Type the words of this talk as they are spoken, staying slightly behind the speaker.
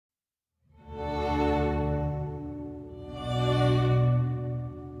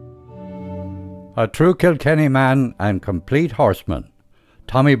A true Kilkenny man and complete horseman,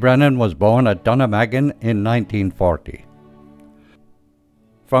 Tommy Brennan was born at Dunnamaggin in 1940.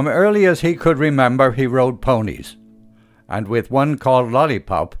 From early as he could remember, he rode ponies, and with one called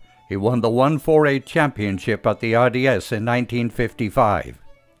Lollipop, he won the 148 championship at the RDS in 1955.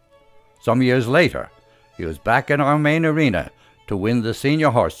 Some years later, he was back in our main arena to win the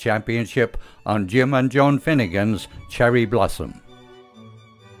Senior Horse Championship on Jim and Joan Finnegan's Cherry Blossom.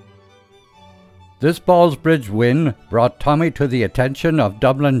 This Ballsbridge win brought Tommy to the attention of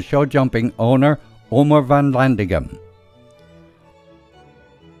Dublin show jumping owner Omer van Landegem.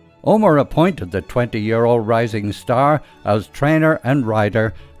 Omer appointed the 20-year-old rising star as trainer and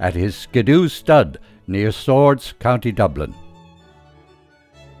rider at his Skidoo stud near Swords, County Dublin.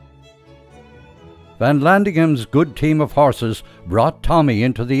 Van Landegem's good team of horses brought Tommy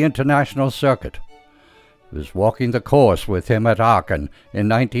into the international circuit. He was walking the course with him at Aachen in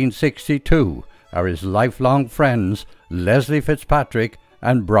 1962 are his lifelong friends Leslie Fitzpatrick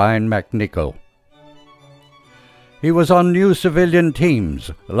and Brian McNichol. He was on new civilian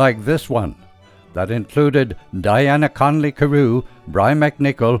teams like this one that included Diana Conley Carew, Brian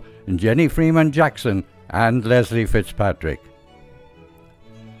McNichol, Jenny Freeman Jackson and Leslie Fitzpatrick.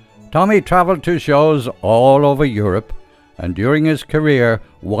 Tommy travelled to shows all over Europe and during his career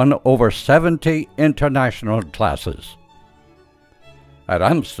won over 70 international classes. At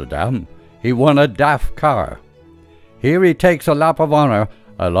Amsterdam, he won a DAF car. Here he takes a lap of honour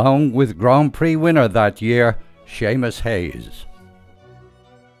along with Grand Prix winner that year, Seamus Hayes.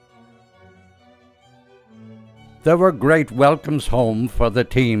 There were great welcomes home for the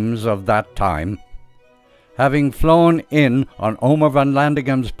teams of that time. Having flown in on Omer van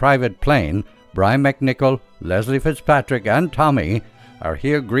Landegem's private plane, Brian McNichol, Leslie Fitzpatrick and Tommy are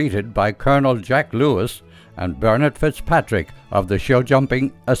here greeted by Colonel Jack Lewis and Bernard Fitzpatrick of the Show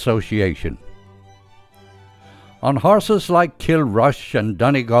Jumping Association. On horses like Kilrush and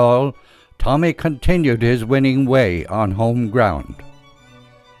Donegal, Tommy continued his winning way on home ground.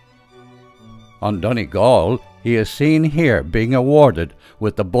 On Donegal, he is seen here being awarded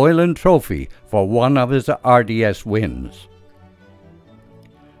with the Boylan Trophy for one of his RDS wins.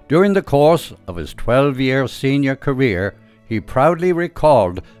 During the course of his 12-year senior career, he proudly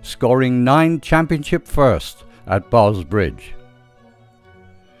recalled scoring 9 championship firsts at Ballsbridge.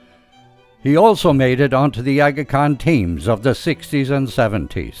 He also made it onto the Aga Khan teams of the 60s and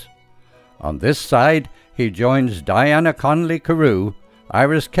 70s. On this side, he joins Diana Conley Carew,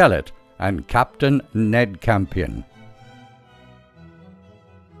 Iris Kellett and Captain Ned Campion.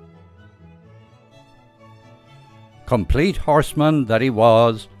 Complete horseman that he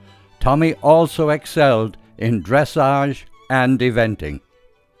was, Tommy also excelled in dressage and eventing.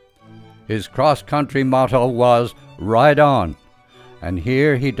 His cross-country motto was "Ride on," and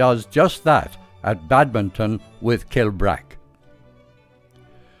here he does just that at Badminton with Kilbrack.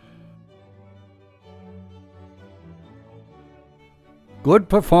 Good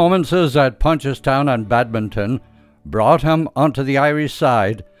performances at Punchestown and Badminton brought him onto the Irish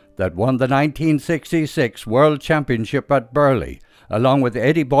side that won the 1966 World Championship at Burghley, along with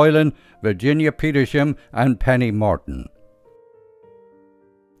Eddie Boylan, Virginia Petersham and Penny Morton.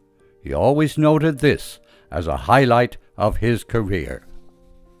 He always noted this as a highlight of his career.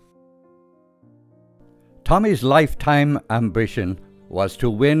 Tommy's lifetime ambition was to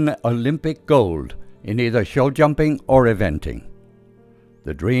win Olympic gold in either show jumping or eventing.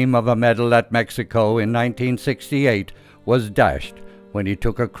 The dream of a medal at Mexico in 1968 was dashed when he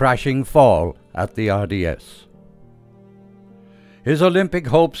took a crashing fall at the RDS. His Olympic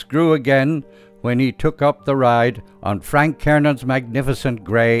hopes grew again when he took up the ride on Frank Kernan's magnificent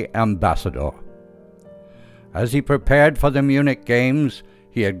grey Ambassador. As he prepared for the Munich Games,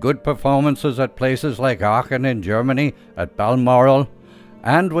 he had good performances at places like Aachen in Germany, at Balmoral,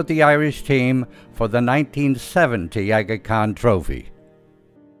 and with the Irish team for the 1970 Aga Khan Trophy.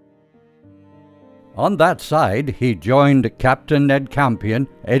 On that side, he joined Captain Ned Campion,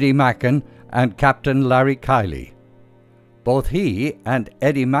 Eddie Macken, and Captain Larry Kiley. Both he and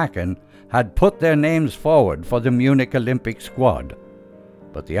Eddie Macken had put their names forward for the Munich Olympic squad,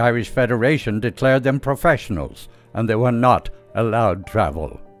 but the Irish Federation declared them professionals and they were not allowed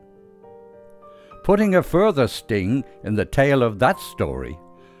travel. Putting a further sting in the tail of that story,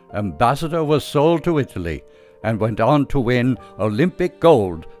 Ambassador was sold to Italy and went on to win Olympic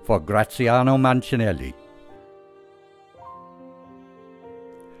gold for Graziano Mancinelli.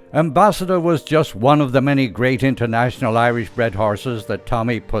 Ambassador was just one of the many great international Irish-bred horses that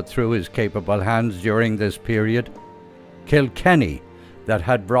Tommy put through his capable hands during this period. Kilkenny, that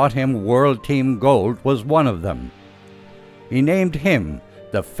had brought him World Team gold, was one of them. He named him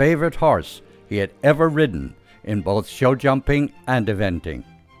the favourite horse he had ever ridden in both show jumping and eventing.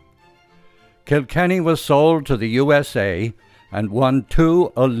 Kilkenny was sold to the USA and won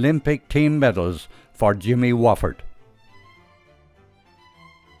 2 Olympic team medals for Jimmy Wofford.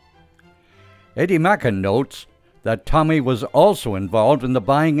 Eddie Mackin notes that Tommy was also involved in the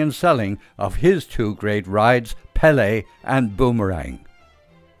buying and selling of his 2 great rides, Pele and Boomerang.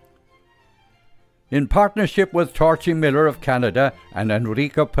 In partnership with Torchy Miller of Canada and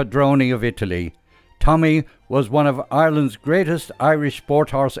Enrico Padroni of Italy, Tommy was one of Ireland's greatest Irish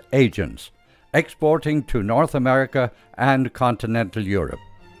sport horse agents, exporting to North America and continental Europe.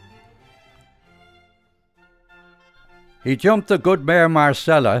 He jumped the good mare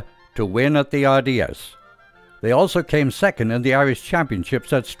Marcella to win at the RDS. They also came second in the Irish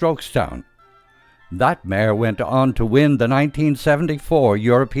Championships at Strokestown. That mare went on to win the 1974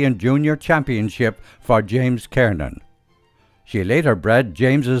 European Junior Championship for James Kernan. She later bred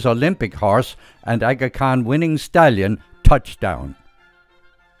James's Olympic horse and Aga Khan winning stallion Touchdown.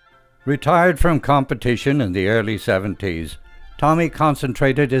 Retired from competition in the early 70s, Tommy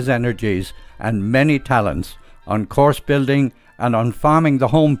concentrated his energies and many talents on course building and on farming the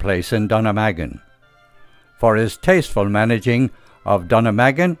home place in Dunnamaggin. For his tasteful managing of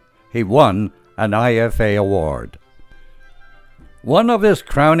Dunnamaggin, he won an IFA award. One of his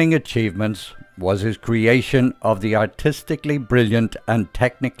crowning achievements was his creation of the artistically brilliant and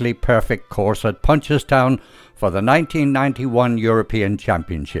technically perfect course at Punchestown for the 1991 European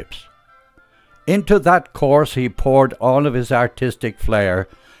Championships. Into that course he poured all of his artistic flair,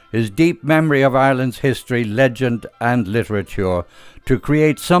 his deep memory of Ireland's history, legend and literature, to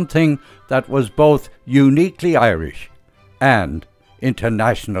create something that was both uniquely Irish and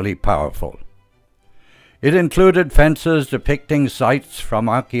internationally powerful. It included fences depicting sites from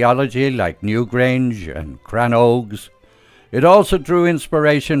archaeology like Newgrange and Cranogues. It also drew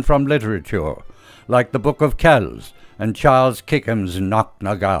inspiration from literature like the Book of Kells and Charles Kickham's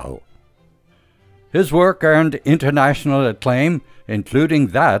Knocknagow. His work earned international acclaim, including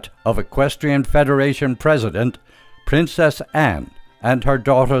that of Equestrian Federation President Princess Anne and her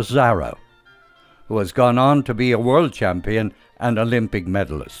daughter Zara, who has gone on to be a world champion and Olympic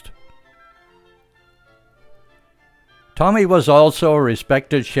medalist. Tommy was also a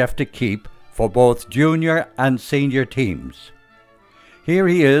respected chef de keep for both junior and senior teams. Here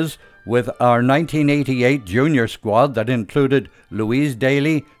he is with our 1988 junior squad that included Louise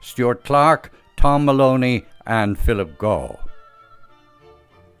Daly, Stuart Clark, Tom Maloney and Philip Gaw.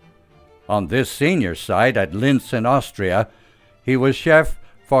 On this senior side at Linz in Austria, he was chef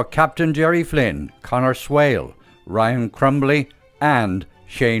for Captain Jerry Flynn, Conor Swale, Ryan Crumbly and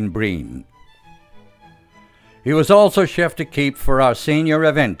Shane Breen. He was also chef de keep for our senior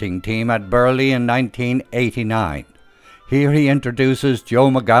eventing team at Burley in 1989. Here he introduces Joe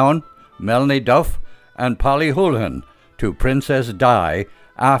McGowan, Melanie Duff and Polly Houlihan to Princess Di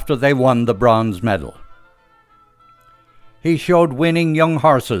after they won the bronze medal. He showed winning young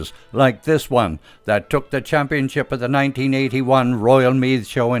horses like this one that took the championship at the 1981 Royal Meath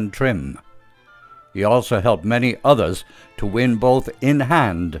Show in Trim. He also helped many others to win both in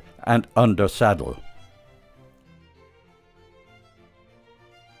hand and under saddle.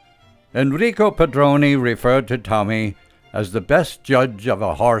 Enrico Padroni referred to Tommy as the best judge of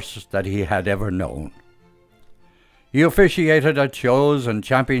a horse that he had ever known. He officiated at shows and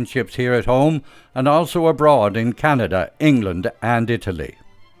championships here at home and also abroad in Canada, England and Italy.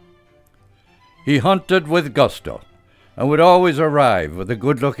 He hunted with gusto and would always arrive with a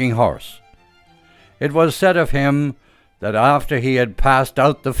good-looking horse. It was said of him that after he had passed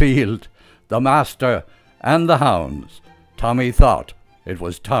out the field, the master and the hounds, Tommy thought it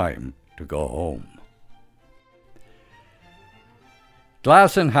was time to go home.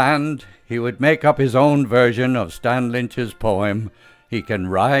 Glass in hand, he would make up his own version of Stan Lynch's poem, "He Can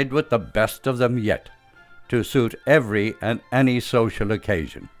Ride with the Best of Them Yet," to suit every and any social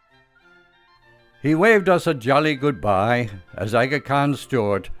occasion. He waved us a jolly goodbye as Aga Khan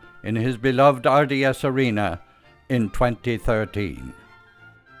Stewart in his beloved RDS Arena in 2013.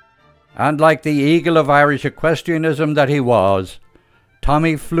 And like the eagle of Irish equestrianism that he was,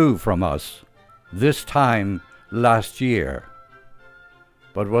 Tommy flew from us, this time last year,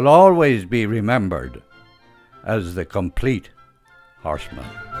 but will always be remembered as the complete horseman.